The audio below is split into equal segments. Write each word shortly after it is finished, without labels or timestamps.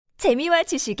재미와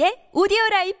지식의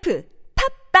오디오라이프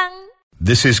팝빵.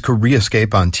 This is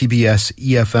Koreascape on TBS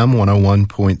EFM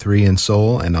 101.3 in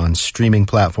Seoul and on streaming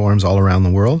platforms all around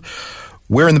the world.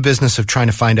 We're in the business of trying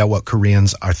to find out what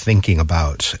Koreans are thinking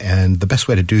about. And the best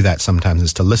way to do that sometimes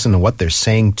is to listen to what they're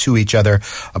saying to each other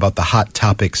about the hot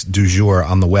topics du jour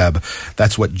on the web.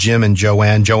 That's what Jim and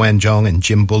Joanne Jung and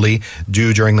Jim Bulley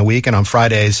do during the week. And on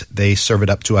Fridays, they serve it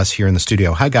up to us here in the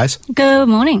studio. Hi, guys. Good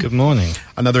morning. Good morning.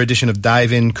 Another edition of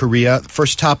Dive in Korea.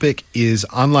 First topic is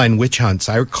online witch hunts.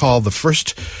 I recall the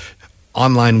first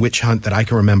online witch hunt that I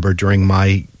can remember during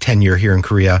my tenure here in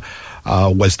Korea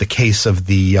was the case of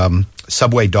the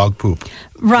subway dog poop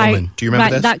woman. Do you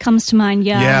remember this? That comes to mind,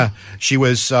 yeah. Yeah. She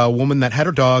was a woman that had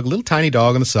her dog, a little tiny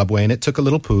dog on the subway, and it took a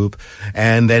little poop,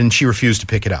 and then she refused to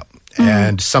pick it up.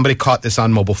 And somebody caught this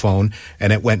on mobile phone,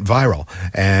 and it went viral.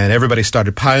 And everybody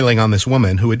started piling on this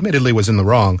woman, who admittedly was in the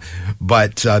wrong,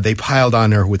 but they piled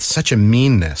on her with such a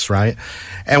meanness, right?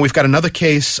 And we've got another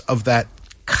case of that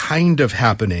kind of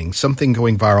happening, something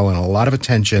going viral and a lot of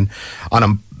attention on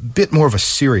a bit more of a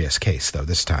serious case, though,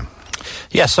 this time.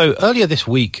 Yeah, so earlier this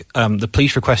week, the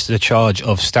police requested a charge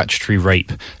of statutory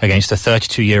rape against a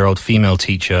 32-year-old female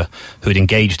teacher who had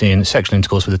engaged in sexual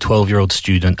intercourse with a 12-year-old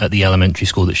student at the elementary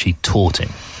school that she taught in.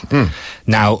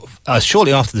 Now,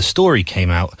 shortly after the story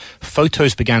came out,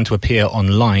 photos began to appear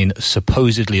online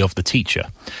supposedly of the teacher,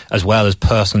 as well as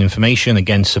personal information,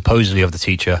 again supposedly of the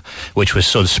teacher, which was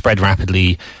sort of spread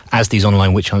rapidly, as these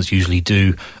online witch hunts usually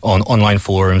do, on online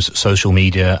forums, social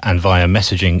media, and via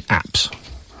messaging apps.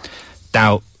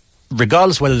 Now,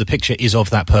 regardless whether the picture is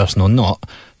of that person or not,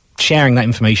 sharing that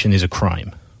information is a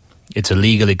crime. It's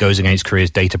illegal. It goes against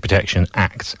Korea's Data Protection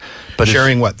Act. But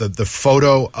sharing what? The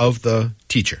photo of the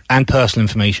teacher? And personal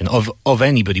information of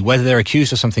anybody, whether they're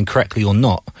accused of something correctly or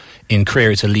not. In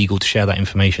Korea, it's illegal to share that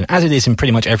information, as it is in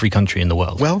pretty much every country in the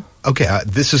world. Well, okay,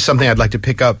 this is something I'd like to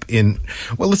pick up in...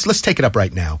 Well, let's take it up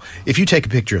right now. If you take a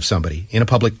picture of somebody in a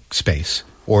public space,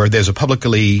 or there's a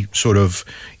publicly sort of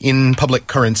in public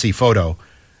currency photo,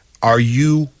 are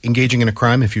you engaging in a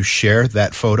crime if you share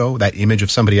that photo, that image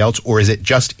of somebody else, or is it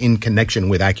just in connection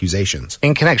with accusations?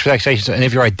 In connection with accusations, and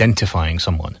if you're identifying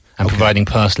someone and providing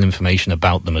personal information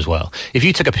about them as well. If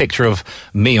you took a picture of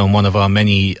me on one of our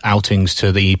many outings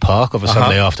to the park of a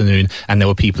Sunday afternoon and there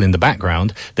were people in the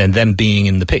background, then them being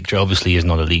in the picture obviously is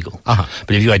not illegal.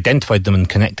 But if you identified them and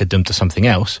connected them to something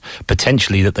else,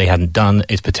 potentially that they hadn't done,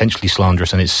 it's potentially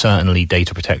slanderous, and it's certainly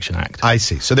Data Protection Act. I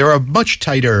see. So there are much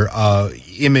tighter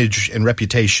image and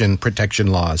reputation protection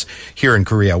laws here in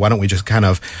Korea. Why don't we just kind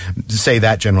of say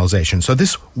that generalization? So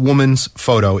this woman's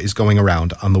photo is going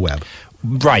around on the web.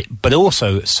 Right, but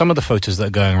also some of the photos that are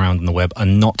going around on the web are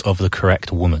not of the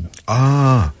correct woman.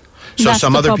 So that's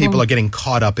some other problem. people are getting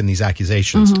caught up in these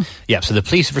accusations. Yeah, so the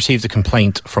police have received a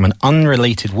complaint from an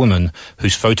unrelated woman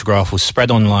whose photograph was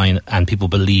spread online and people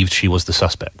believed she was the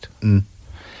suspect.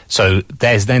 So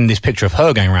there's then this picture of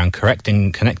her going around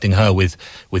connecting her with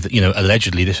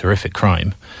allegedly this horrific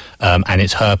crime, and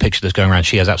it's her picture that's going around.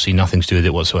 She has absolutely nothing to do with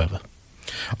it whatsoever.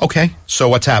 Okay, so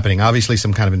what's happening? Obviously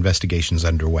some kind of investigation is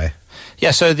underway.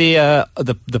 Yeah, so the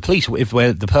police,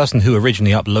 where the person who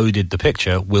originally uploaded the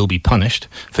picture will be punished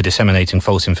for disseminating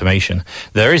false information.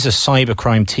 There is a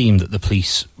cybercrime team that the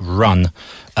police run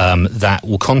that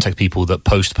will contact people that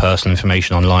post personal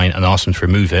information online and ask them to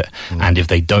remove it, and if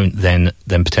they don't, then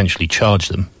potentially charge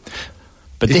them.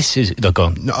 But this is... go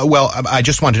on. No, well, I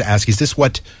just wanted to ask, is this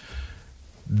what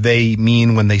they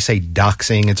mean when they say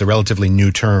doxing? It's a relatively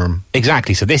new term.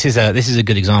 Exactly. So this is a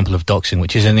good example of doxing,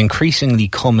 which is an increasingly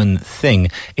common thing,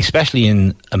 especially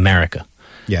in America.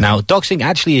 Yeah. Now, doxing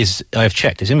actually is, I've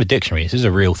checked, it's in the dictionary. This is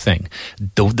a real thing.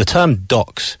 The term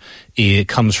dox, it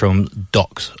comes from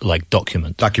docs, like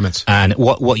document. Documents. And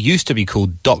what used to be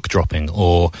called doc dropping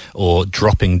or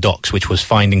dropping docs, which was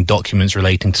finding documents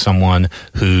relating to someone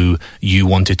who you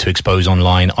wanted to expose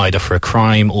online, either for a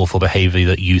crime or for behavior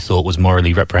that you thought was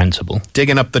morally reprehensible.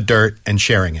 Digging up the dirt and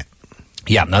sharing it.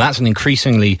 Yeah, now that's an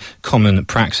increasingly common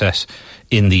practice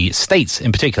in the States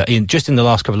in particular. Just in the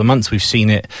last couple of months, we've seen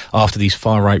it after these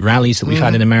far-right rallies that we've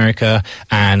had in America,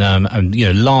 and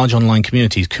large online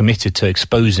communities committed to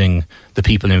exposing the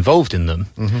people involved in them,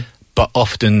 but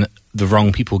often the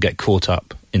wrong people get caught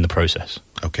up in the process.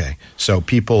 Okay, so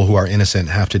people who are innocent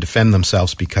have to defend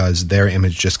themselves because their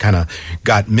image just kind of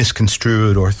got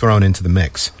misconstrued or thrown into the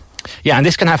mix. Yeah, and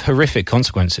this can have horrific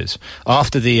consequences.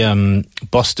 After the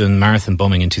Boston Marathon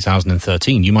bombing in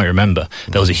 2013, you might remember,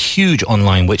 there was a huge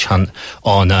online witch hunt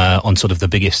on sort of the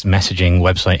biggest messaging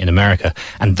website in America,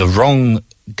 and the wrong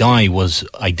guy was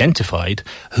identified,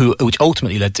 which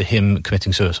ultimately led to him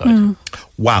committing suicide.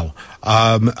 Wow.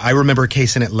 I remember a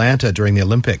case in Atlanta during the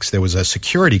Olympics. There was a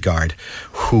security guard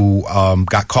who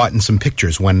got caught in some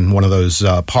pictures when one of those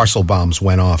parcel bombs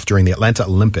went off during the Atlanta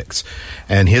Olympics.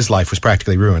 And his life was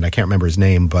practically ruined. I can't remember his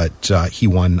name, but he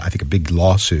won, I think, a big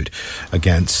lawsuit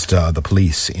against the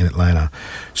police in Atlanta.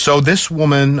 So this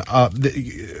woman, are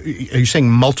you saying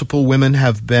multiple women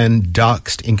have been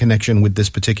doxxed in connection with this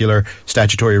particular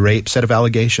statutory rape set of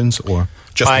allegations, or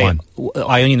just one?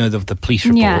 I only know the police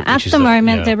report. Yeah, at the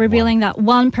moment they're revealing that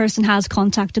one person has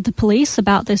contacted the police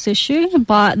about this issue,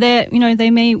 but they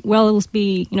may well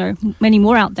be many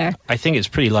more out there. I think it's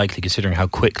pretty likely, considering how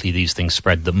quickly these things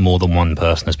spread, that more than one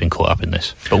person has been caught up in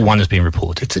this, but one has been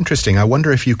reported. It's interesting. I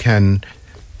wonder if you can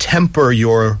temper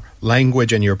your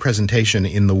language and your presentation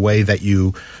in the way that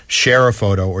you share a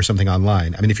photo or something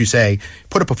online. I mean, if you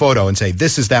put up a photo and say,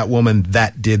 this is that woman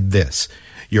that did this,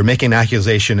 you're making an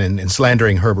accusation and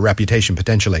slandering her reputation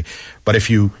potentially. But if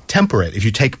you temper it, if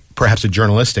you take perhaps a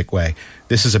journalistic way,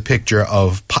 this is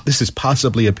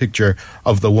possibly a picture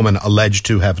of the woman alleged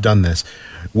to have done this.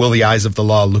 Will the eyes of the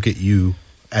law look at you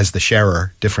as the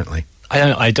sharer differently?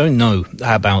 I don't know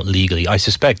about legally. I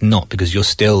suspect not, because you're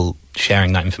still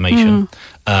sharing that information.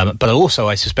 But also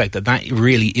I suspect that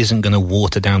really isn't going to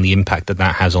water down the impact that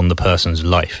has on the person's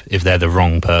life if they're the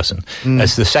wrong person.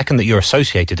 As the second that you're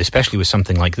associated, especially with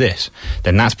something like this,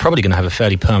 then that's probably going to have a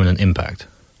fairly permanent impact.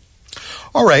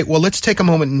 All right, well, let's take a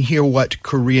moment and hear what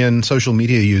Korean social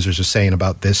media users are saying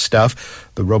about this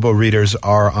stuff. The robo-readers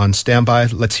are on standby.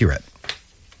 Let's hear it.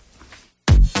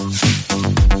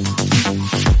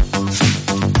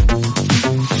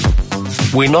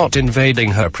 We're not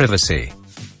invading her privacy.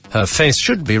 Her face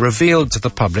should be revealed to the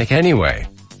public anyway.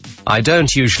 I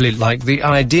don't usually like the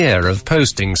idea of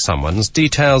posting someone's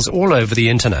details all over the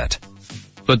internet.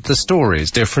 But the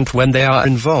story's different when they are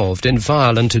involved in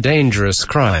violent or dangerous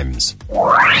crimes.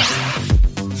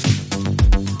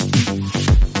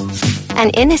 An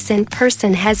innocent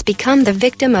person has become the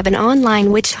victim of an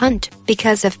online witch hunt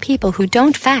because of people who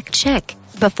don't fact-check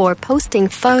before posting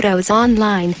photos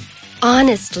online.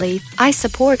 Honestly, I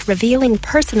support revealing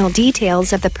personal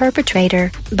details of the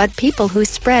perpetrator, but people who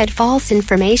spread false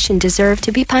information deserve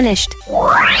to be punished.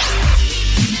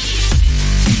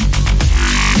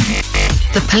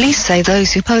 The police say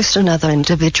those who post another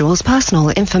individual's personal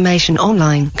information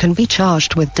online can be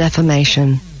charged with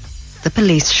defamation. The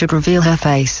police should reveal her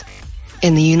face.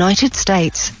 In the United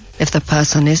States, if the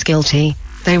person is guilty,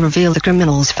 they reveal the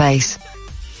criminal's face.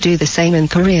 Do the same in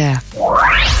Korea.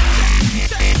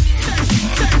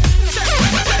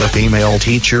 The female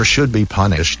teacher should be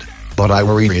punished, but I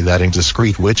worry that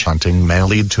indiscreet witch hunting may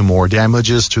lead to more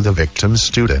damages to the victim's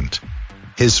student.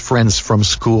 His friends from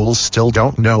school still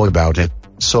don't know about it,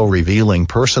 so revealing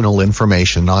personal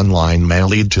information online may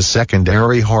lead to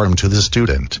secondary harm to the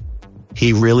student.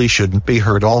 He really shouldn't be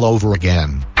hurt all over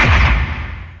again.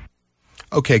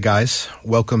 Okay, guys,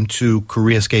 welcome to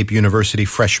KoreaScape University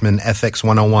Freshman Ethics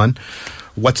 101.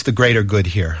 What's the greater good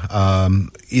here?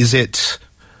 Is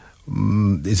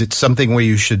it something where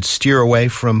you should steer away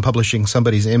from publishing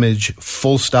somebody's image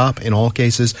full stop in all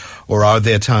cases, or are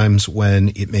there times when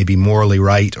it may be morally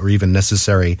right or even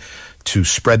necessary to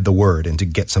spread the word and to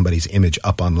get somebody's image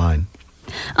up online?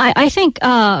 I think,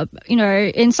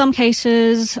 in some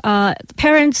cases,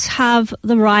 parents have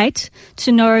the right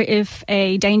to know if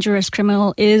a dangerous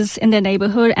criminal is in their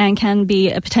neighborhood and can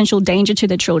be a potential danger to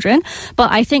their children.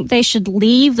 But I think they should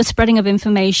leave the spreading of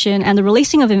information and the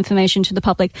releasing of information to the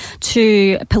public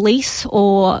to police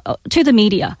or to the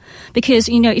media. Because,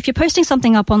 if you're posting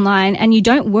something up online and you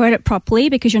don't word it properly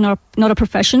because you're not a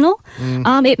professional,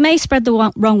 it may spread the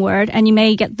wrong word and you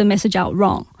may get the message out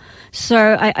wrong.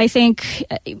 So I think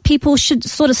people should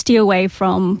sort of steer away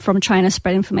from trying to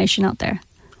spread information out there.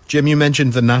 Jim, you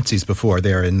mentioned the Nazis before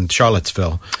there in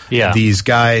Charlottesville. Yeah. These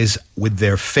guys with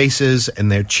their faces and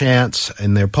their chants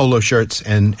and their polo shirts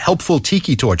and helpful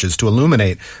tiki torches to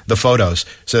illuminate the photos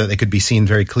so that they could be seen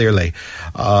very clearly.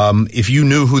 If you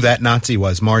knew who that Nazi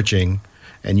was marching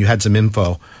and you had some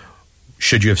info,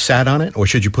 should you have sat on it or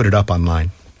should you put it up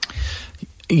online?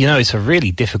 It's a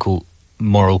really difficult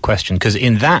moral question, because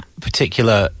in that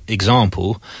particular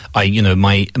example,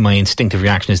 my instinctive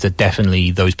reaction is that definitely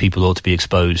those people ought to be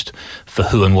exposed for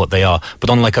who and what they are.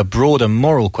 But on like a broader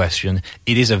moral question,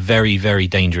 it is a very, very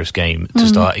dangerous game to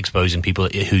start exposing people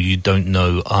who you don't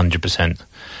know 100%.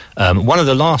 One of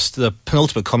the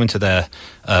penultimate commenter there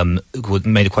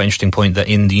made a quite interesting point that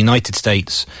in the United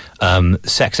States,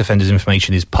 sex offenders'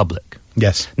 information is public.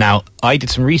 Yes. Now, I did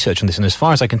some research on this, and as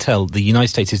far as I can tell, the United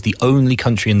States is the only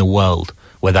country in the world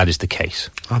where that is the case.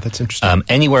 Oh, that's interesting.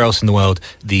 Anywhere else in the world,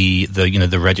 the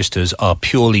registers are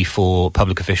purely for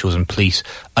public officials and police,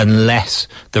 unless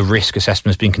the risk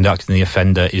assessment is being conducted and the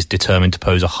offender is determined to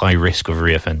pose a high risk of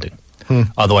reoffending.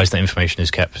 Otherwise, that information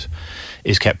is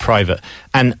kept private.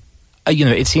 And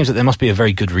it seems that there must be a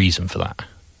very good reason for that.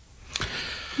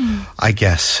 I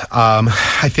guess.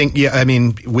 I think,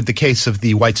 with the case of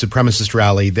the white supremacist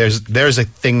rally, there's a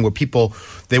thing where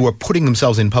they were putting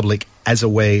themselves in public as a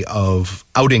way of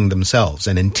outing themselves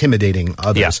and intimidating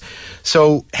others. Yeah.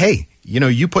 So, hey,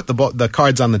 you put the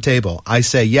cards on the table. I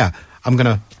say, yeah, I'm going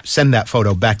to send that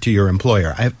photo back to your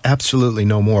employer. I have absolutely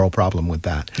no moral problem with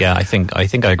that. Yeah, I think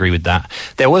I agree with that.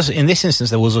 In this instance,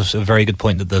 there was also a very good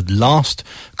point that the last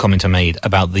commenter made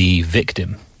about the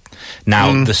victim.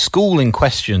 Now, the school in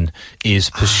question is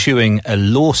pursuing a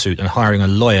lawsuit and hiring a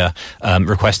lawyer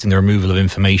requesting the removal of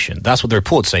information. That's what the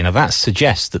reports say. Now, that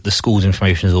suggests that the school's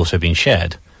information has also been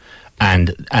shared.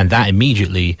 And that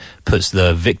immediately puts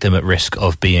the victim at risk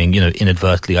of being,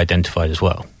 inadvertently identified as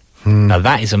well. Now,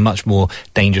 that is a much more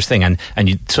dangerous thing. And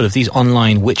you, sort of these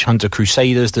online witch hunter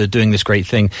crusaders that are doing this great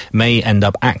thing may end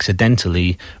up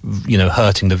accidentally,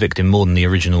 hurting the victim more than the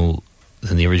original...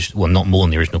 well, not more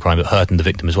than the original crime, but hurting the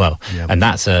victim as well. Yeah. And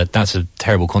that's a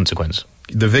terrible consequence.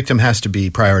 The victim has to be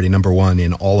priority number one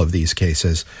in all of these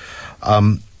cases.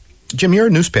 Jim, you're a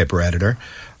newspaper editor.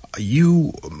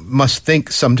 You must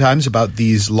think sometimes about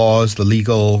these laws, the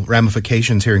legal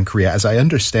ramifications here in Korea. As I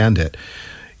understand it,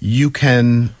 you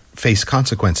can face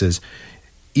consequences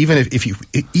even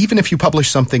if you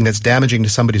publish something that's damaging to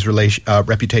somebody's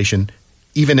reputation,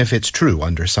 even if it's true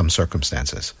under some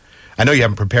circumstances. I know you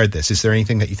haven't prepared this. Is there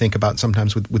anything that you think about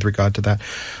sometimes with regard to that?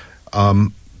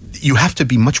 You have to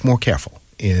be much more careful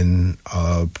in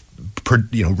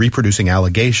reproducing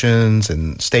allegations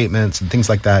and statements and things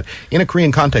like that in a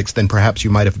Korean context than perhaps you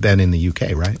might have been in the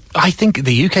UK, right? I think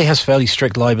the UK has fairly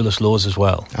strict libelous laws as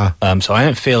well. So I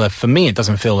don't feel, for me, it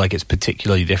doesn't feel like it's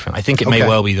particularly different. I think it may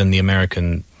well be than the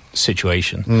American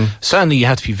situation. Certainly you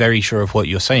have to be very sure of what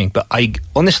you're saying, but I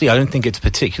don't think it's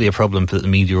particularly a problem that the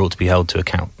media ought to be held to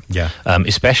account. Yeah.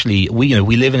 Especially we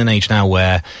live in an age now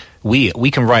where we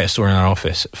can write a story in our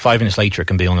office. 5 minutes later it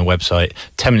can be on a website.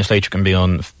 10 minutes later it can be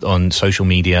on social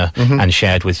media and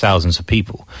shared with thousands of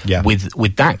people. Yeah.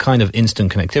 With that kind of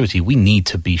instant connectivity, we need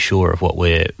to be sure of what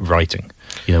we're writing.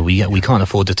 We can't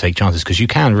afford to take chances because you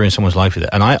can ruin someone's life with it.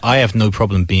 And I have no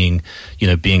problem being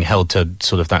held to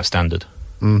sort of that standard.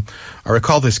 I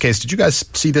recall this case. Did you guys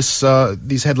see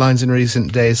these headlines in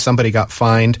recent days? Somebody got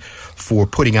fined for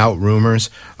putting out rumors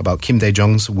about Kim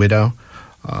Dae-jung's widow,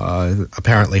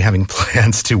 apparently having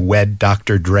plans to wed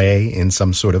Dr. Dre in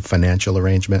some sort of financial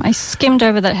arrangement. I skimmed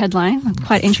over that headline.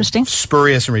 Quite interesting.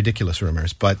 Spurious and ridiculous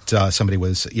rumors, but somebody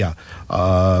was,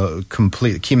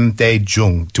 complete. Kim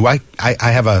Dae-jung. I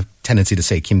have a tendency to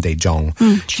say Kim Dae-jung.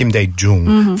 Kim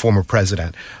Dae-jung, former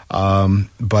president.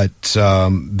 But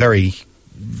very...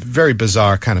 very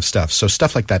bizarre kind of stuff. So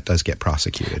stuff like that does get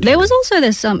prosecuted. There was also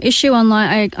this issue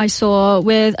online I saw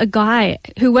with a guy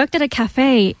who worked at a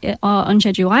cafe on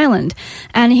Jeju Island,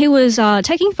 and he was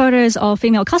taking photos of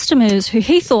female customers who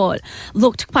he thought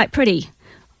looked quite pretty.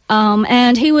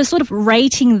 And he was sort of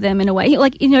rating them in a way.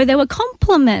 There were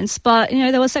compliments, but,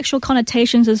 there were sexual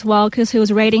connotations as well because he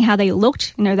was rating how they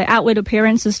looked, their outward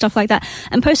appearance and stuff like that,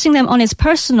 and posting them on his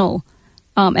personal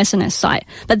SNS site.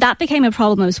 But that became a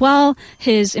problem as well.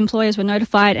 His employers were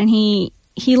notified and he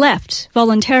left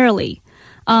voluntarily.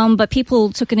 But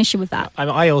people took an issue with that.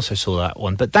 I also saw that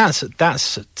one. But that's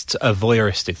a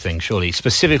voyeuristic thing, surely.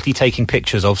 Specifically taking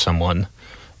pictures of someone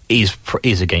is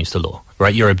against the law,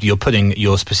 right?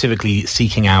 You're specifically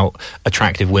seeking out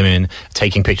attractive women,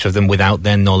 taking pictures of them without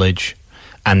their knowledge,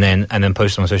 and then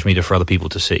posting on social media for other people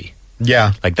to see.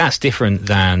 Yeah. That's different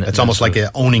than... It's almost like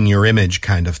owning your image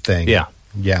kind of thing. Yeah.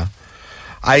 Yeah.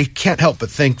 I can't help but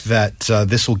think that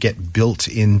this will get built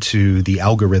into the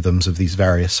algorithms of these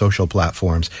various social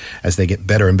platforms as they get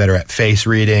better and better at face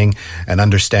reading and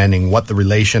understanding what the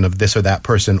relation of this or that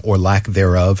person or lack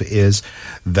thereof is,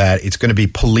 that it's going to be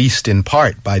policed in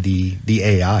part by the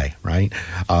AI, right?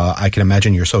 I can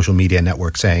imagine your social media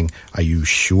network saying, are you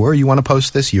sure you want to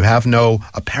post this? You have no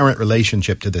apparent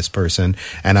relationship to this person,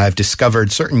 and I've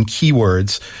discovered certain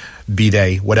keywords, be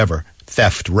they whatever,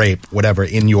 theft, rape, whatever,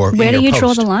 in your Where do you post.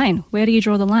 draw the line? Where do you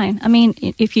draw the line? I mean,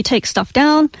 if you take stuff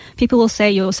down, people will say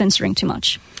you're censoring too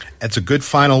much. That's a good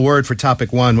final word for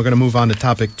topic one. We're going to move on to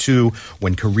topic two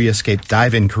when Koreascape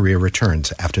Dive-In Korea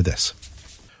returns after this.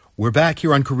 We're back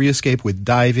here on Koreascape with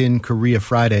Dive In Korea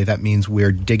Friday. That means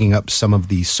we're digging up some of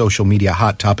the social media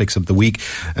hot topics of the week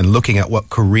and looking at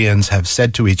what Koreans have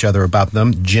said to each other about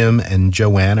them. Jim and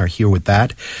Joanne are here with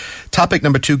that. Topic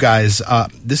number 2, guys.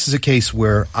 This is a case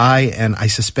where I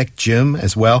suspect Jim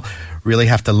as well, really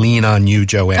have to lean on you,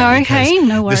 Joanne. Okay,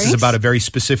 no worries. This is about a very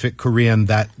specific Korean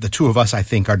that the two of us, I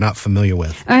think, are not familiar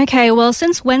with. Okay, well,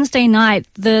 since Wednesday night,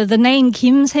 the name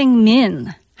Kim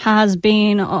Sang-min has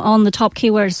been on the top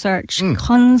keyword search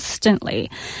constantly.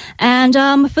 And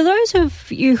for those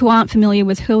of you who aren't familiar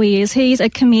with who he is, he's a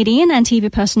comedian and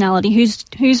TV personality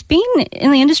who's been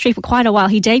in the industry for quite a while.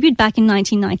 He debuted back in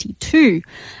 1992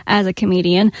 as a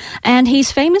comedian, and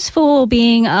he's famous for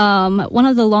being one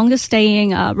of the longest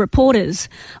staying reporters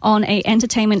on a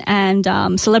entertainment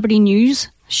and celebrity news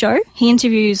show. He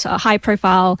interviews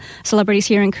high-profile celebrities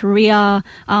here in Korea,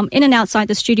 in and outside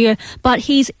the studio, but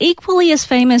he's equally as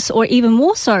famous, or even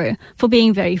more so, for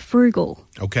being very frugal.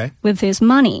 Okay. With his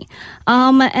money.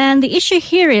 And the issue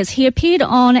here is he appeared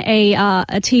on a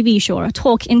TV show, a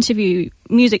talk interview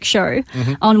music show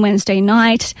on Wednesday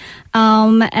night.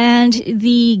 And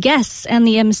the guests and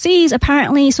the MCs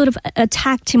apparently sort of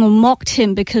attacked him or mocked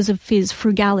him because of his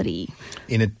frugality.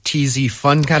 In a teasy,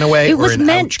 fun kind of way, It or was an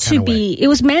meant ouch to kind of be. way? It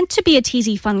was meant to be a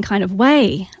teasy, fun kind of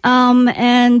way.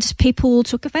 And people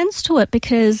took offense to it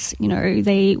because,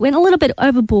 they went a little bit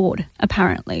overboard,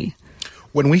 apparently.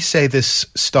 When we say this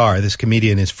star, this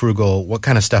comedian is frugal, what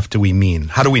kind of stuff do we mean?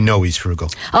 How do we know he's frugal?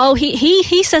 Oh,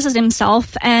 he says it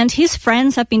himself, and his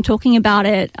friends have been talking about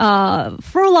it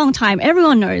for a long time.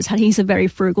 Everyone knows that he's a very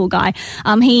frugal guy.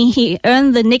 He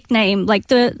earned the nickname,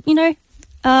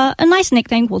 a nice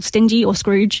nickname called Stingy or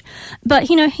Scrooge. But,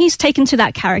 he's taken to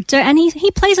that character, and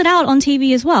he plays it out on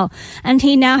TV as well. And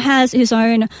he now has his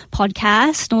own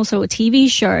podcast and also a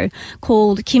TV show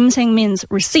called Kim Sang-min's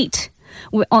Receipt.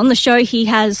 On the show, he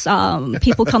has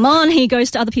people come on, he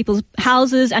goes to other people's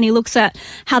houses, and he looks at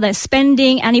how they're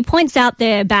spending, and he points out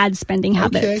their bad spending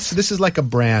habits. Okay, so this is like a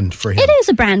brand for him. It is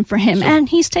a brand for him, and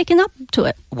he's taken up to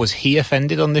it. Was he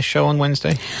offended on this show on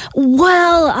Wednesday?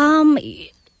 Well,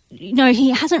 he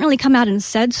hasn't really come out and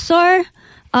said so.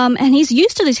 And he's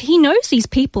used to this. He knows these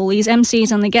people, these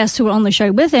MCs and the guests who are on the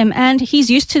show with him, and he's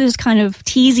used to this kind of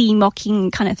teasy,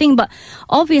 mocking kind of thing. But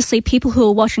obviously people who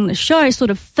are watching the show sort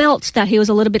of felt that he was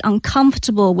a little bit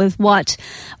uncomfortable with what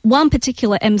one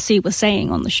particular MC was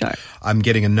saying on the show. I'm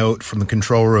getting a note from the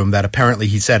control room that apparently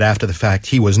he said after the fact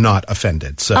he was not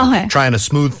offended. So trying to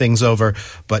smooth things over,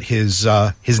 but his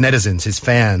netizens, his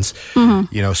fans,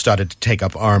 started to take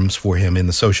up arms for him in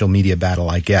the social media battle,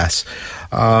 I guess.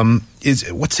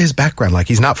 What's his background like?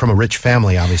 He's not from a rich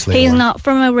family, obviously. He's not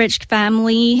from a rich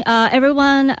family.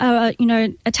 Everyone,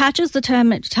 attaches the term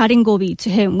자린고비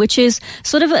to him, which is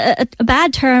sort of a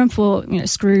bad term for,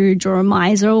 Scrooge or a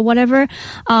miser or whatever.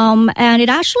 And it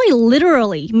actually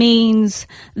literally means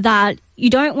that you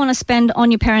don't want to spend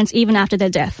on your parents even after their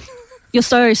death. You're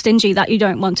so stingy that you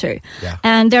don't want to. Yeah.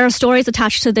 And there are stories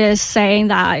attached to this saying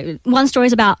that one story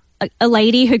is about a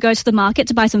lady who goes to the market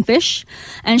to buy some fish,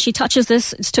 and she touches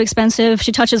this, it's too expensive.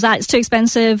 She touches that, it's too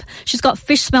expensive. She's got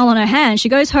fish smell on her hand. She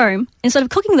goes home. Instead of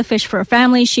cooking the fish for her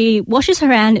family, she washes her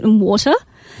hand in water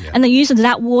and then uses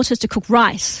that water to cook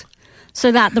rice,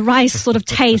 so that the rice sort of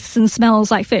tastes and smells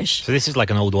like fish. So this is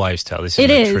like an old wives' tale. This It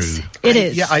is is. It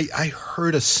is. Yeah, I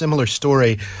heard a similar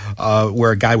story where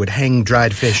a guy would hang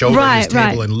dried fish over his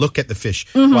table and look at the fish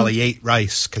while he ate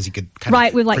rice because he could kind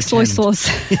of with like soy sauce.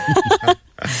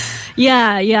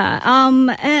 Yeah.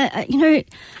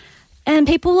 And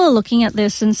people are looking at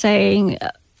this and saying,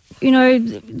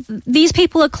 these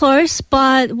people are close,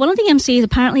 but one of the MCs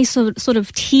apparently sort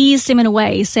of teased him in a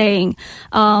way, saying,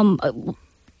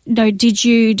 did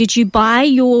you buy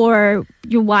your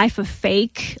wife a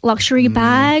fake luxury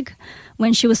bag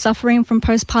when she was suffering from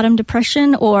postpartum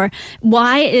depression? Or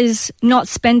why is not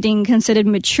spending considered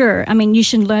mature? I mean, you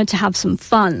should learn to have some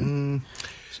fun.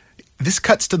 This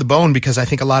cuts to the bone because I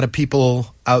think a lot of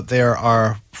people out there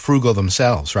are frugal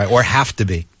themselves, right? Or have to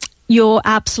be. You're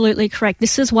absolutely correct.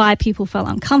 This is why people felt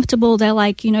uncomfortable. They're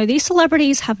like, these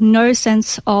celebrities have no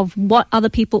sense of what other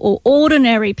people, or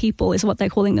ordinary people is what they're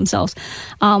calling themselves,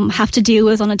 have to deal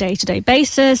with on a day-to-day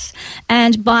basis.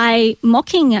 And by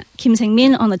mocking Kim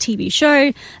Sang-min on the TV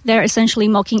show, they're essentially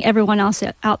mocking everyone else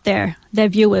out there, their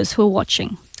viewers who are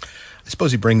watching. I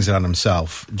suppose he brings it on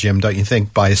himself, Jim, don't you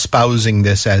think, by espousing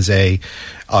this as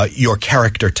your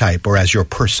character type or as your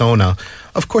persona.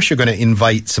 Of course you're going to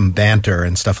invite some banter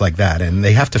and stuff like that, and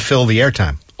they have to fill the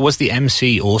airtime. Was the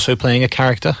MC also playing a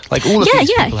character? Like all of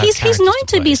these people have he's known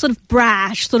to play. be sort of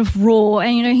brash, sort of raw,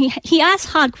 and he asks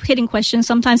hard-hitting questions.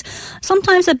 Sometimes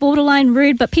they're borderline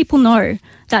rude, but people know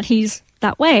that he's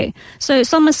that way. So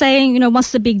some are saying,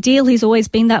 what's the big deal? He's always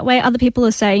been that way. Other people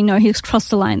are saying, no, he's crossed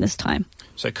the line this time.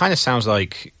 So it kind of sounds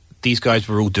like these guys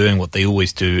were all doing what they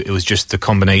always do. It was just the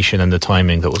combination and the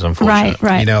timing that was unfortunate.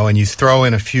 Right. And you throw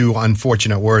in a few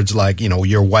unfortunate words like,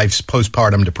 your wife's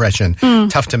postpartum depression.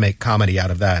 Tough to make comedy out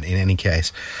of that in any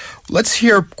case. Let's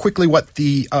hear quickly what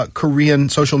the Korean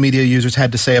social media users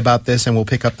had to say about this, and we'll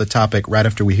pick up the topic right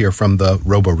after we hear from the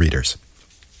robo-readers.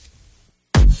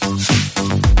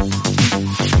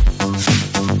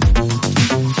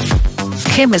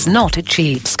 Kim is not a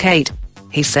cheapskate.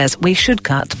 He says we should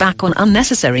cut back on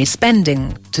unnecessary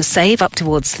spending to save up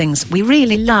towards things we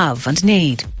really love and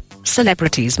need.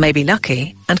 Celebrities may be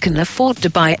lucky and can afford to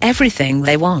buy everything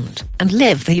they want and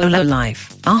live the YOLO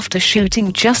life after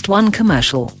shooting just one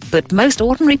commercial, but most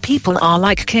ordinary people are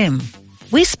like Kim.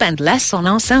 We spend less on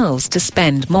ourselves to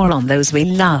spend more on those we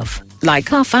love,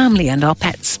 like our family and our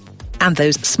pets. And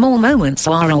those small moments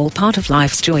are all part of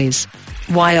life's joys.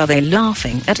 Why are they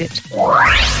laughing at it?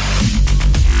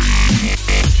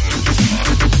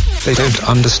 They don't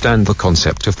understand the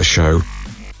concept of the show.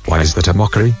 Why is that a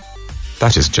mockery?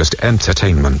 That is just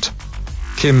entertainment.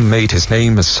 Kim made his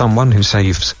name as someone who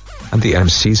saves, and the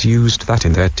MCs used that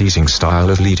in their teasing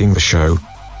style of leading the show.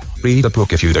 Read the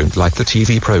book if you don't like the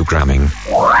TV programming.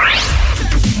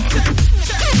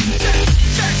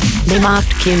 They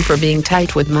mocked Kim for being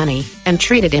tight with money, and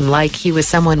treated him like he was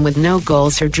someone with no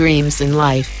goals or dreams in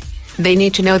life. They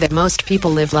need to know that most people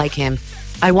live like him.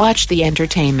 I watched the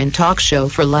entertainment talk show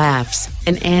for laughs,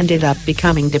 and ended up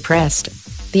becoming depressed.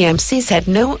 The MCs had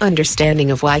no understanding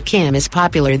of why Kim is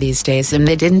popular these days, and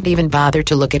they didn't even bother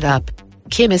to look it up.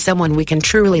 Kim is someone we can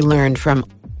truly learn from.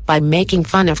 By making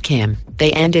fun of Kim,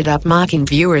 they ended up mocking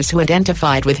viewers who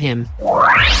identified with him.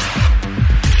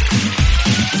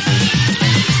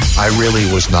 I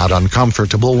really was not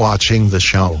uncomfortable watching the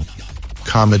show.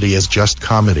 Comedy is just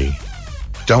comedy.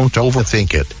 Don't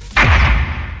overthink it.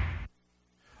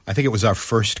 I think it was our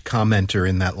first commenter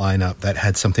in that lineup that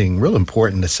had something real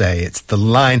important to say. It's the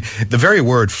line, the very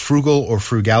word frugal or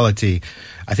frugality.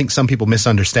 I think some people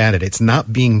misunderstand it. It's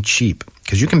not being cheap,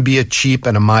 because you can be a cheap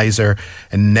and a miser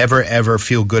and never ever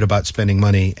feel good about spending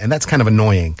money, and that's kind of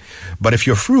annoying. But if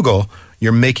you're frugal,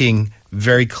 you're making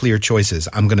very clear choices.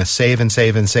 I'm going to save and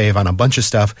save and save on a bunch of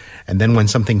stuff, and then when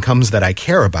something comes that I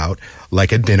care about,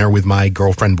 like a dinner with my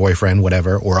girlfriend, boyfriend,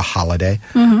 whatever, or a holiday,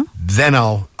 then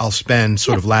I'll spend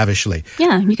sort of lavishly.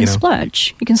 Yeah, you can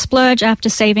splurge. You can splurge after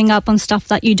saving up on stuff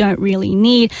that you don't really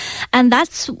need. And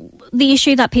that's the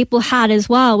issue that people had as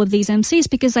well with these MCs,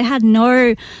 because they had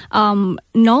no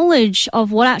knowledge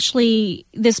of what actually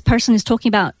this person is talking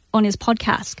about on his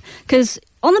podcast. Because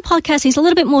on the podcast, he's a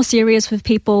little bit more serious with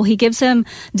people. He gives them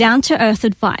down-to-earth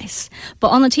advice. But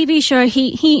on the TV show,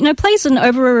 he plays an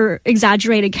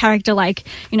over-exaggerated character like,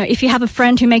 if you have a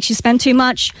friend who makes you spend too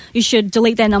much, you should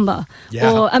delete their number.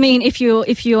 Yeah. Or, if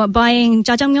you're buying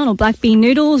jjajangmyeon or black bean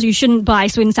noodles, you shouldn't buy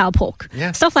sweet and sour pork.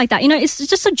 Yeah. Stuff like that. It's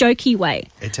just a jokey way.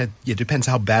 It depends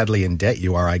how badly in debt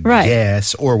you are, I Right.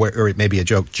 guess, or it may be a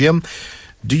joke. Jim,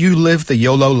 do you live the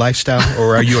YOLO lifestyle,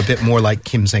 or are you a bit more like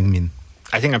Kim Sang-min?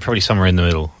 I think I'm probably somewhere in the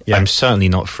middle. Yeah. I'm certainly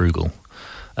not frugal,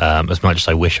 as much as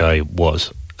I wish I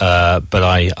was. But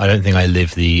I don't think I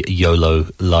live the YOLO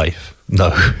life.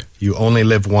 No. You only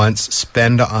live once,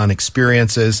 spend on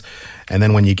experiences, and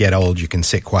then when you get old, you can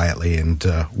sit quietly and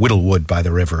whittle wood by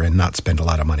the river and not spend a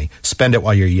lot of money. Spend it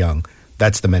while you're young.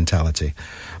 That's the mentality.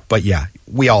 But yeah,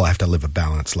 we all have to live a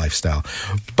balanced lifestyle.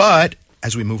 But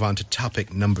as we move on to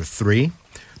topic number 3,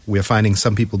 we're finding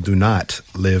some people do not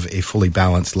live a fully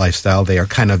balanced lifestyle. They are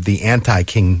kind of the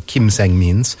anti-Kim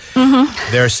Sang-mins.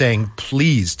 They're saying,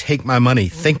 please take my money,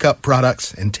 think up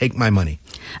products, and take my money.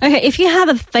 Okay, if you have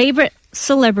a favorite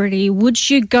celebrity, would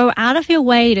you go out of your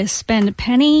way to spend a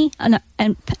penny and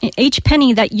each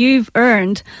penny that you've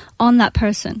earned on that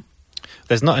person?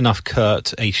 There's not enough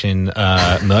Kurt Asian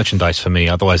merchandise for me,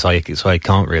 otherwise I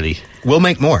can't really. We'll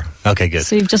make more. Okay, good.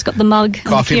 So you've just got the mug and the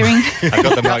Coffee keyring. I've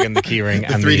got the mug and the keyring.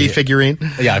 The and 3D figurine.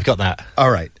 Yeah, I've got that. All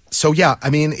right. So yeah,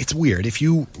 it's weird. If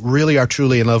you really are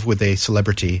truly in love with a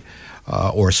celebrity,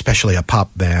 or especially a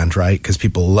pop band, right? Because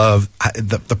people love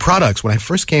the products. When I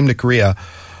first came to Korea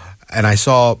and I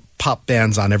saw pop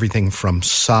bands on everything from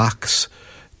socks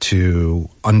to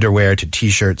underwear to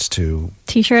T-shirts to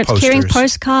posters. Carrying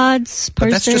postcards, posters.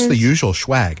 But that's just the usual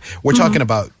swag. We're talking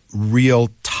about real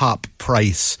top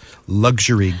price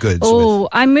luxury goods. Oh,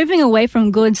 I'm moving away from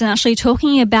goods and actually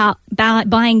talking about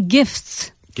buying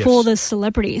gifts for the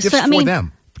celebrities. Gifts for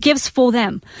them. Gifts for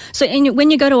them. So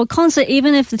when you go to a concert,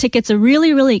 even if the tickets are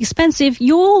really, really expensive,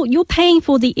 you're paying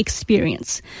for the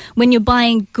experience. When you're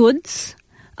buying goods,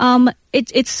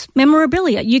 it's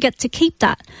memorabilia. You get to keep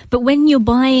that. But when you're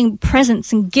buying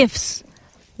presents and gifts,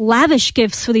 lavish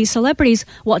gifts for these celebrities,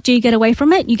 what do you get away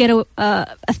from it? You get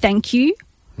a thank you,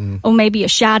 or maybe a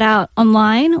shout out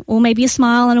online, or maybe a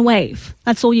smile and a wave.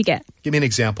 That's all you get. Give me an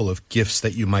example of gifts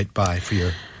that you might buy for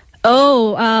your...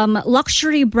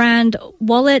 luxury brand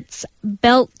wallets,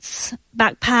 belts,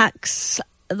 backpacks,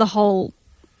 the whole...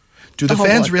 Do the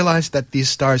fans realize that these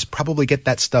stars probably get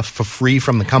that stuff for free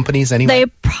from the companies anyway? They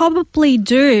probably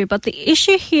do, but the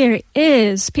issue here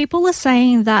is people are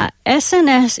saying that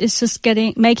SNS is just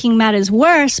making matters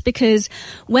worse, because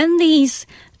when these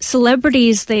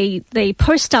celebrities, they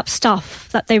post up stuff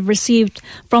that they've received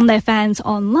from their fans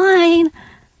online,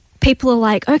 people are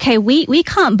like, okay, we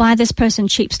can't buy this person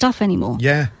cheap stuff anymore.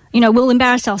 Yeah. We'll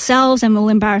embarrass ourselves and we'll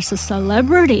embarrass the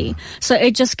celebrity. So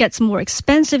it just gets more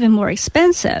expensive and more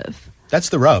expensive. That's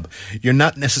the rub. You're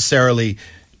not necessarily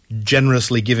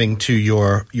generously giving to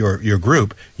your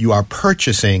group. You are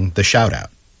purchasing the shout out.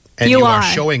 And you are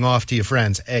showing off to your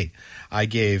friends, hey, I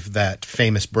gave that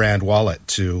famous brand wallet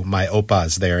to my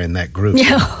oppas there in that group.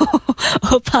 Yeah,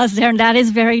 oppas there, and that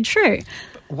is very true.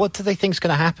 What do they think is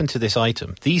going to happen to this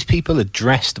item? These people are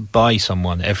dressed by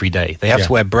someone every day. They have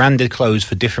to wear branded clothes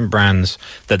for different brands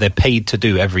that they're paid to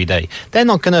do every day. They're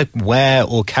not going to wear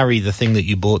or carry the thing that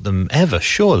you bought them ever,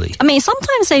 surely. I mean,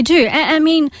 sometimes they do.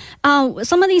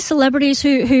 Some of these celebrities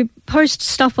who post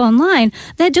stuff online,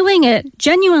 they're doing it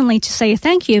genuinely to say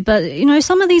thank you. But,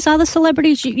 some of these other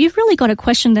celebrities, you've really got to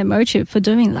question their motive for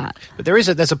doing that. But there's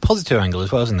a positive angle as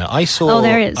well, isn't there? I saw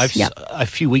there is. A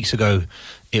few weeks ago,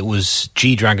 it was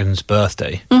G-Dragon's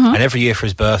birthday, and every year for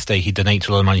his birthday he donates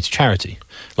a lot of money to charity,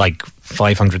 like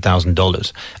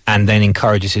 $500,000, and then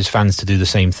encourages his fans to do the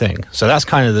same thing. So that's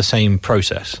kind of the same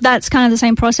process. That's kind of the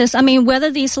same process. I mean,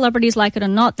 whether these celebrities like it or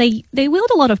not, they wield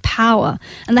a lot of power,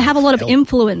 and they have a lot of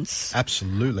influence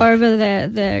over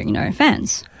their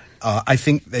fans. I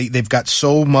think they've got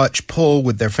so much pull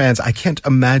with their fans. I can't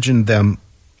imagine them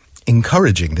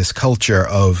encouraging this culture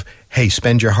of, hey,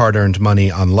 spend your hard-earned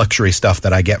money on luxury stuff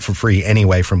that I get for free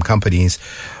anyway from companies.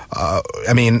 Are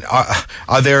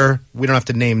there, we don't have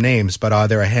to name names, but are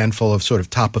there a handful of sort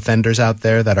of top offenders out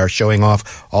there that are showing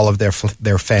off all of their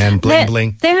fan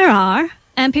bling-bling? There are.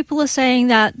 And people are saying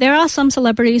that there are some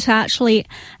celebrities who actually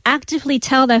actively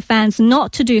tell their fans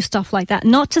not to do stuff like that,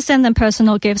 not to send them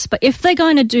personal gifts. But if they're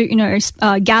going to do,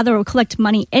 gather or collect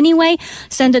money anyway,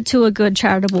 send it to a good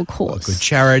charitable cause. A good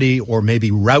charity, or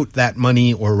maybe route that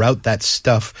money or route that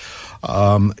stuff.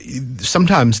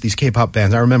 Sometimes these K-pop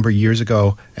bands, I remember years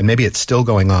ago, and maybe it's still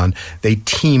going on, they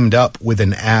teamed up with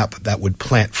an app that would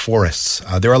plant forests.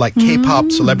 There are like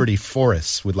K-pop celebrity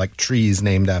forests with like trees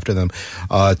named after them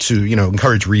to,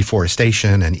 encourage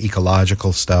reforestation and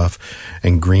ecological stuff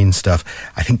and green stuff.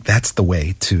 I think that's the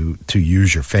way to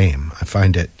use your fame. I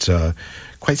find it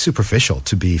quite superficial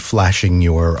to be flashing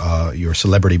your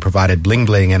celebrity provided bling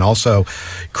bling and also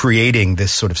creating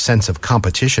this sort of sense of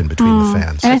competition between the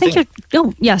fans. And I think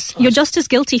you're just as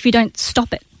guilty if you don't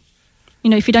stop it.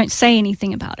 If you don't say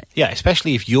anything about it. Yeah,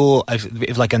 especially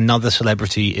if like another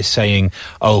celebrity is saying,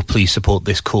 oh, please support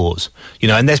this cause.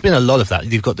 And there's been a lot of that.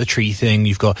 You've got the tree thing,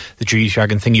 you've got the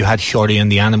G-Dragon thing, you had Hyori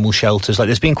and the animal shelters. Like,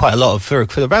 there's been quite a lot of,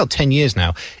 for about 10 years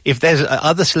now. If there's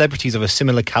other celebrities of a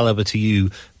similar caliber to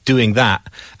you doing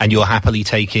that, and you're happily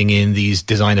taking in these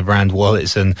designer brand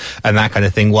wallets and that kind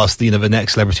of thing, whilst the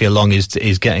next celebrity along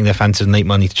is getting their fans to donate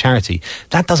money to charity,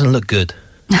 that doesn't look good.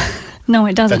 No,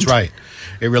 it doesn't. That's right.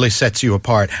 It really sets you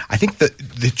apart. I think that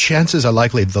the chances are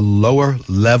likely the lower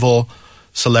level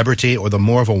celebrity or the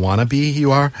more of a wannabe you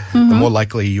are, the more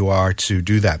likely you are to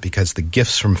do that, because the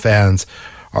gifts from fans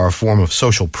are a form of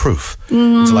social proof.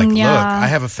 It's like, look, I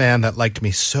have a fan that liked me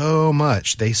so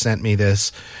much, they sent me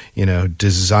this,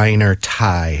 designer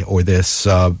tie or this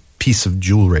piece of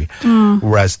jewelry.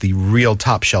 Whereas the real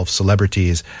top shelf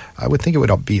celebrities, I would think it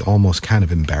would be almost kind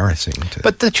of embarrassing.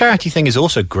 But the charity thing is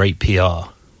also great PR.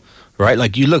 Right?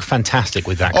 Like, you look fantastic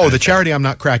with that. The charity I'm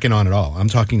not cracking on at all. I'm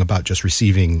talking about just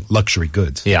receiving luxury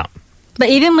goods. Yeah. But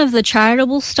even with the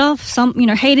charitable stuff, some,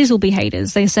 haters will be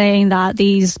haters. They're saying that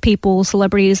these people,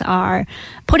 celebrities, are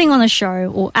putting on a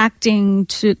show or acting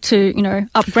to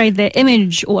upgrade their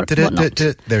image or whatnot.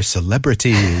 They're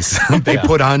celebrities. They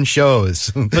put on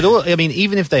shows. But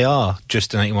even if they are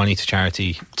just donating money to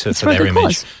charity for their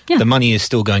image, the money is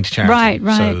still going to charity.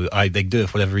 Right. So they do it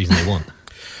for whatever reason they want.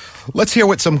 Let's hear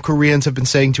what some Koreans have been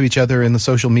saying to each other in the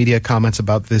social media comments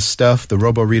about this stuff. The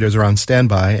robo-readers are on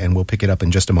standby, and we'll pick it up in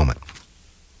just a moment.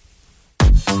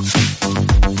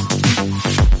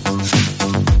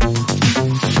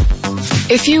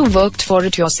 If you worked for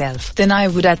it yourself, then I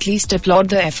would at least applaud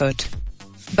the effort.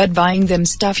 But buying them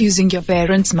stuff using your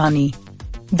parents' money,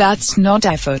 that's not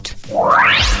effort.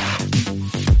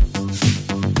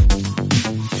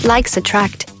 Likes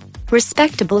attract.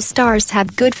 Respectable stars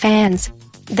have good fans.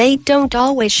 They don't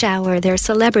always shower their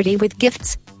celebrity with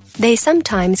gifts. They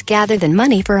sometimes gather the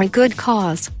money for a good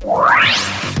cause.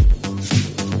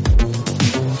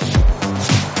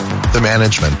 The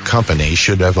management company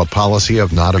should have a policy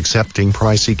of not accepting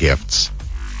pricey gifts.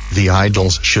 The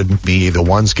idols shouldn't be the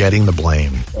ones getting the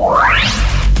blame.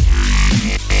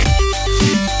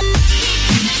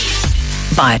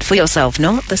 Buy it for yourself,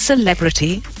 not the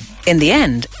celebrity. In the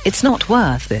end, it's not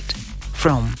worth it.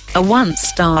 From a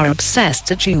one-star obsessed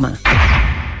Ajuma.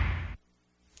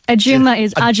 Ajuma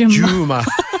is Ajuma.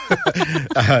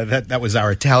 That was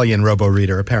our Italian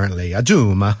robo-reader, apparently.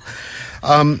 Ajuma.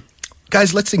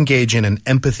 Guys, let's engage in an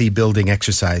empathy-building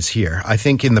exercise here. I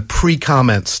think in the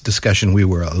pre-comments discussion, we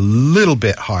were a little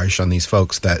bit harsh on these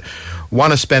folks that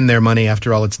want to spend their money.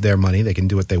 After all, it's their money. They can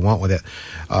do what they want with it.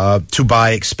 To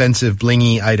buy expensive,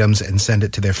 blingy items and send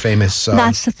it to their famous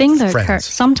That's the thing, though, friends. Kurt.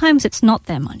 Sometimes it's not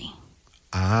their money.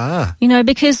 Ah. You know,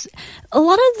 because a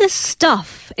lot of this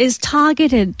stuff is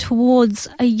targeted towards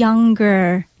a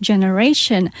younger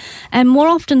generation. And more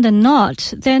often than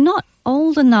not, they're not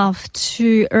old enough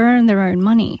to earn their own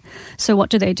money. So what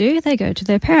do? They go to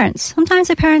their parents. Sometimes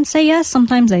their parents say yes,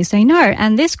 sometimes they say no.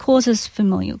 And this causes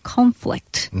familial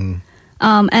conflict.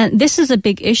 And this is a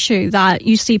big issue that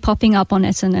you see popping up on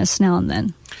SNS now and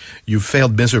then. You've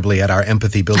failed miserably at our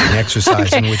empathy-building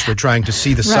exercise in which we're trying to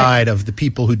see the side of the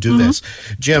people who do this.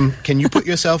 Jim, can you put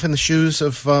yourself in the shoes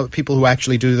of people who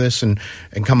actually do this and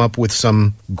come up with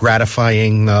some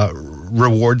gratifying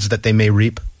rewards that they may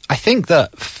reap? I think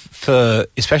that for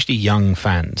especially young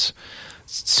fans,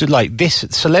 so like this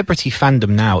celebrity fandom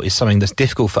now is something that's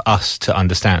difficult for us to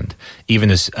understand,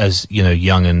 even as you know,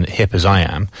 young and hip as I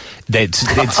am. It's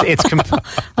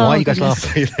why are you guys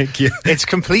laughing? Thank you. It's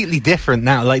completely different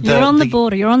now. Like you're on the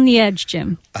border, you're on the edge,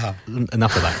 Jim.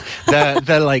 Enough of that.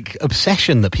 The like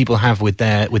obsession that people have with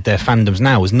their fandoms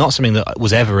now is not something that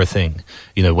was ever a thing.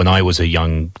 You know, when I was a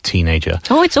young teenager.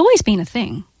 Oh, it's always been a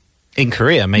thing. In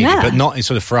Korea, maybe, Yeah. but not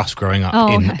sort of for us growing up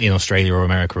in Australia or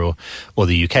America or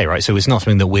the UK, right? So it's not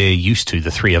something that we're used to,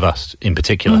 the three of us in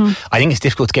particular. I think it's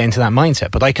difficult to get into that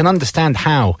mindset, but I can understand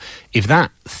how, if that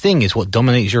thing is what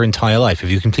dominates your entire life, if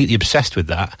you're completely obsessed with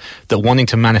that wanting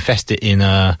to manifest it in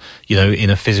a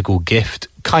physical gift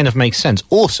kind of makes sense.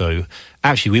 Also,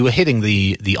 actually, we were hitting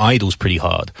the idols pretty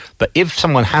hard, but if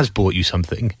someone has bought you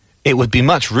something, it would be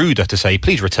much ruder to say,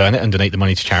 please return it and donate the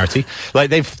money to charity.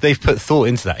 Like they've put thought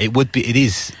into that. It's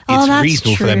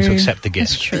reasonable for them to accept the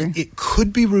gift. That's true. It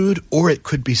could be rude, or it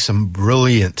could be some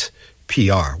brilliant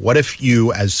PR. What if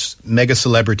you, as mega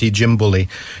celebrity Jim Bulley,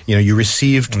 you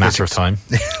received matter of time.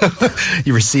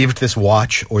 You received this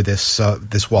watch or this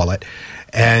wallet,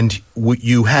 and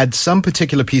you had some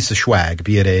particular piece of swag,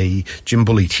 be it a Jim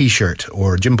Bulley T-shirt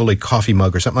or a Jim Bulley coffee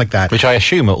mug or something like that. Which I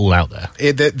assume are all out there.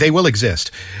 They will exist.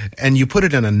 And you put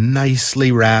it in a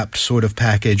nicely wrapped sort of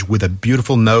package with a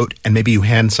beautiful note, and maybe you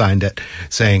hand-signed it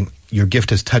saying, your gift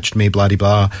has touched me,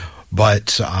 blah-de-blah,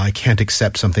 but I can't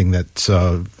accept something that's,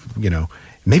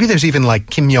 maybe there's even like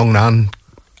Kim Jong-nan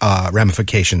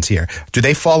ramifications here. Do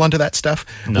they fall under that stuff?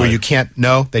 No. Where you can't?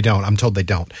 No, they don't. I'm told they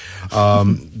don't.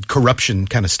 Corruption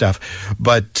kind of stuff.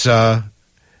 But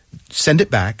send it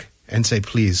back and say,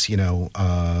 please,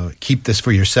 keep this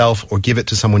for yourself or give it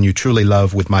to someone you truly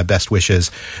love with my best wishes.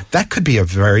 That could be a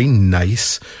very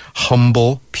nice,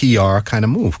 humble PR kind of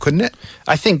move, couldn't it?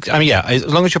 I think, as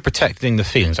long as you're protecting the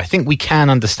feelings, I think we can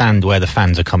understand where the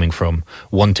fans are coming from,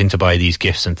 wanting to buy these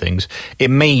gifts and things. It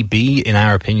may be, in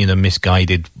our opinion, a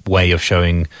misguided way of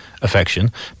showing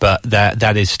affection, but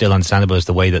that is still understandable as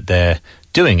the way that they're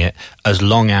doing it, as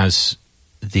long as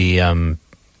the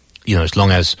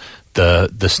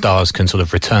stars can sort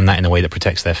of return that in a way that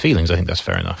protects their feelings. I think that's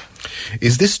fair enough.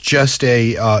 Is this just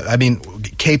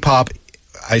K-pop,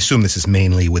 I assume this is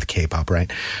mainly with K-pop,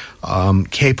 right?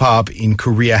 K-pop in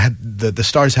Korea, the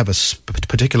stars have a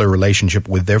particular relationship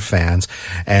with their fans,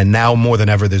 and now more than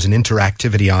ever there's an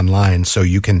interactivity online, so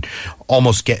you can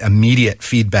almost get immediate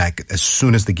feedback as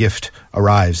soon as the gift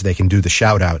arrives. They can do the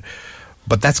shout-out.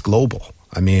 But that's global.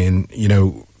 I mean,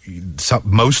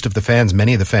 most of the fans,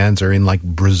 many of the fans are in like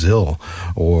Brazil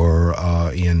or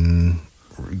in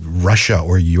Russia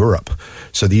or Europe.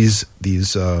 So these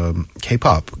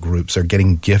K-pop groups are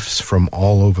getting gifts from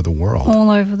all over the world.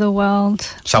 All over the world.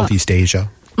 Southeast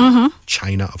Asia,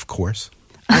 China, of course.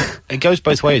 It goes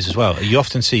both ways as well. You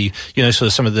often see, sort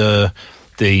of some of the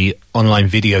the online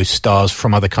video stars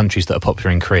from other countries that are popular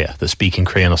in Korea, that speak in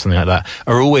Korean or something like that,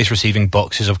 are always receiving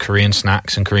boxes of Korean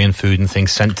snacks and Korean food and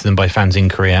things sent to them by fans in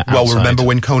Korea outside. Well, remember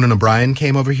when Conan O'Brien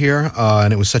came over here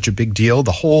and it was such a big deal?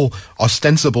 The whole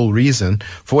ostensible reason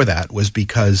for that was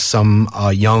because some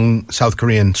young South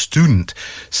Korean student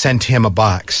sent him a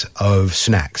box of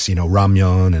snacks,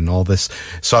 ramyeon and all this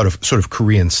sort of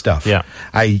Korean stuff. Yeah.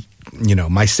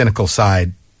 My cynical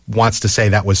side wants to say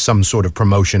that was some sort of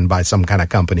promotion by some kind of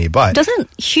company, but... Doesn't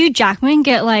Hugh Jackman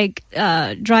get,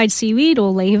 dried seaweed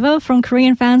or laver from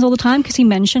Korean fans all the time? Because he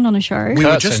mentioned on a show.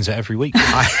 Kurt sends it every week.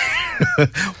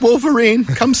 Wolverine,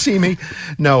 come see me.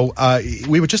 No,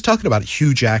 we were just talking about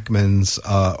Hugh Jackman's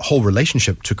whole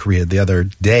relationship to Korea the other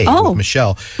day with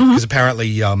Michelle, because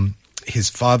apparently...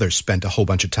 his father spent a whole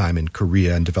bunch of time in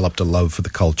Korea and developed a love for the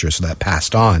culture, so that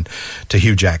passed on to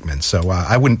Hugh Jackman. So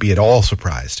I wouldn't be at all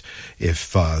surprised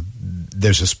if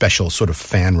there's a special sort of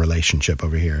fan relationship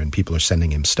over here and people are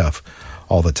sending him stuff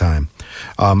all the time.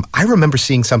 I remember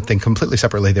seeing something completely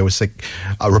separately. There was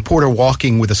a reporter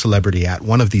walking with a celebrity at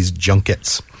one of these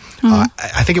junkets.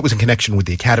 I think it was in connection with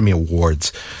the Academy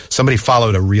Awards. Somebody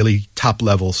followed a really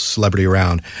top-level celebrity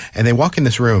around, and they walk in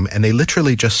this room, and they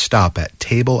literally just stop at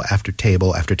table after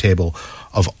table after table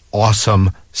of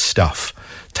awesome stuff.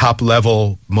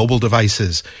 Top-level mobile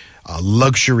devices,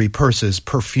 luxury purses,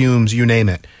 perfumes, you name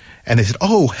it. And they said,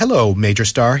 "Oh, hello, major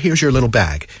star. Here's your little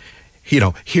bag.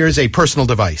 Here's a personal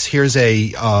device. Here's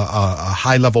a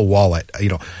high-level wallet."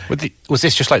 Was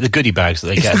this just like the goodie bags that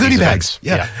they get? It's the at these goodie bags, events?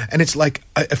 yeah. And it's like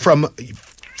from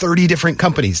 30 different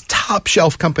companies,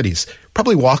 top-shelf companies,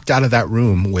 probably walked out of that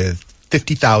room with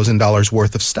 $50,000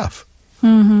 worth of stuff.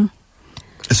 Mm-hmm.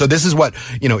 So this is what,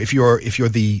 if you're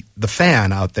the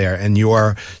fan out there and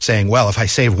you're saying, well, if I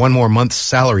save one more month's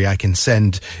salary, I can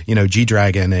send,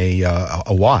 G-Dragon a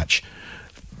watch.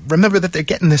 Remember that they're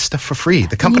getting this stuff for free.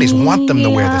 The companies want them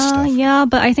to wear this stuff. Yeah,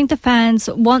 but I think the fans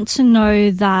want to know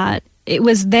that it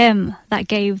was them that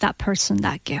gave that person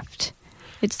that gift.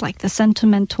 It's like the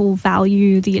sentimental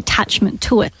value, the attachment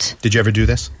to it. Did you ever do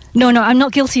this? No, I'm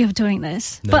not guilty of doing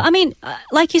this. No. But I mean,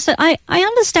 like you said, I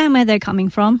understand where they're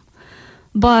coming from,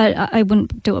 but I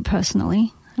wouldn't do it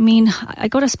personally. I mean, I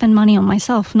got to spend money on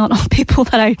myself, not on people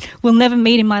that I will never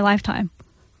meet in my lifetime.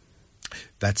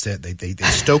 That's it. They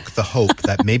stoke the hope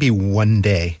that maybe one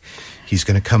day he's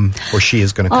going to come or she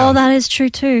is going to come. Oh, that is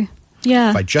true too. Yeah.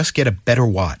 If I just get a better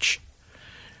watch,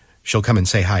 she'll come and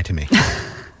say hi to me.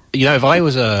 If I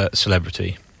was a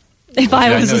celebrity... If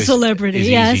I was a celebrity, it's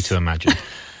yes. easy to imagine.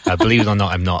 Believe it or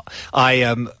not, I'm not.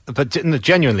 But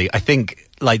genuinely, I think...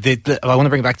 I want to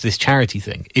bring it back to this charity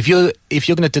thing. If you're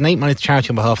going to donate money to charity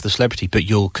on behalf of the celebrity, but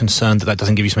you're concerned that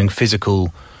doesn't give you something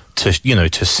physical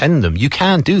to send them, you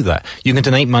can do that. You can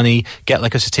donate money, get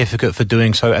a certificate for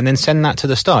doing so, and then send that to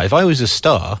the star. If I was a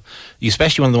star,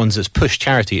 especially one of the ones that's pushed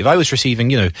charity, if I was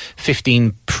receiving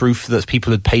 15 proof that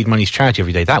people had paid money to charity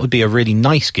every day, that would be a really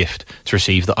nice gift to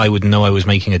receive, that I would know I was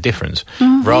making a difference,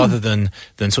 rather than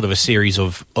sort of a series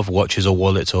of watches or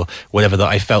wallets or whatever that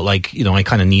I felt like I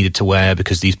kind of needed to wear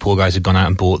because these poor guys had gone out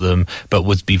and bought them, but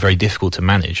would be very difficult to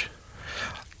manage.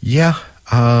 Yeah.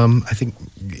 I think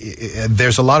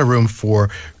there's a lot of room for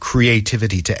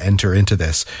creativity to enter into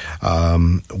this,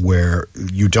 where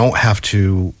you don't have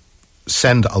to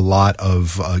send a lot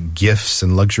of gifts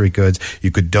and luxury goods.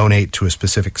 You could donate to a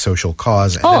specific social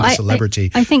cause and then a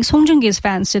celebrity. I think Song Joong-ki's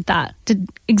fans did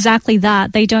exactly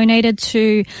that. They donated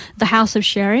to the House of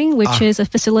Sharing, which is a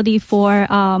facility for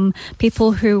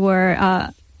people who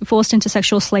were... forced into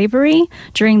sexual slavery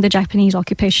during the Japanese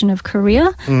occupation of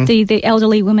Korea. The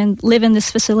elderly women live in this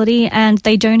facility, and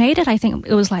they donated, I think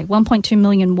it was 1.2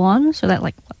 million won, so that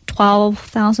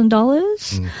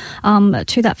 $12,000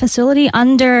 to that facility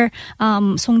under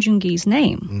Song Joong-ki's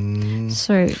name.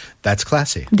 So that's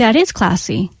classy. That is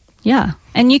classy. Yeah.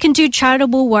 And you can do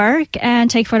charitable work and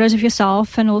take photos of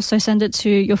yourself and also send it to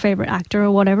your favorite actor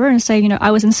or whatever and say, I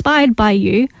was inspired by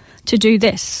you to do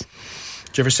this.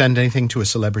 Did you ever send anything to a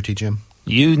celebrity, Jim?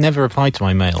 You never replied to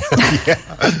my mail. Yeah.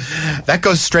 That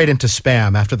goes straight into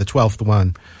spam after the 12th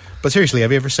one. But seriously,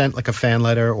 have you ever sent a fan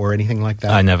letter or anything like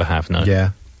that? I never have, no.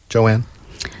 Yeah. Joanne?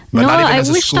 But no, I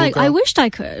wished I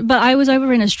could, but I was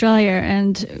over in Australia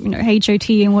and HOT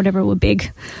and whatever were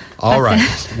big. All right.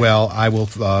 Well, I will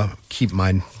keep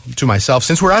mine to myself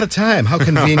since we're out of time. How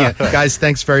convenient. Guys,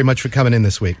 thanks very much for coming in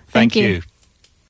this week. Thank you.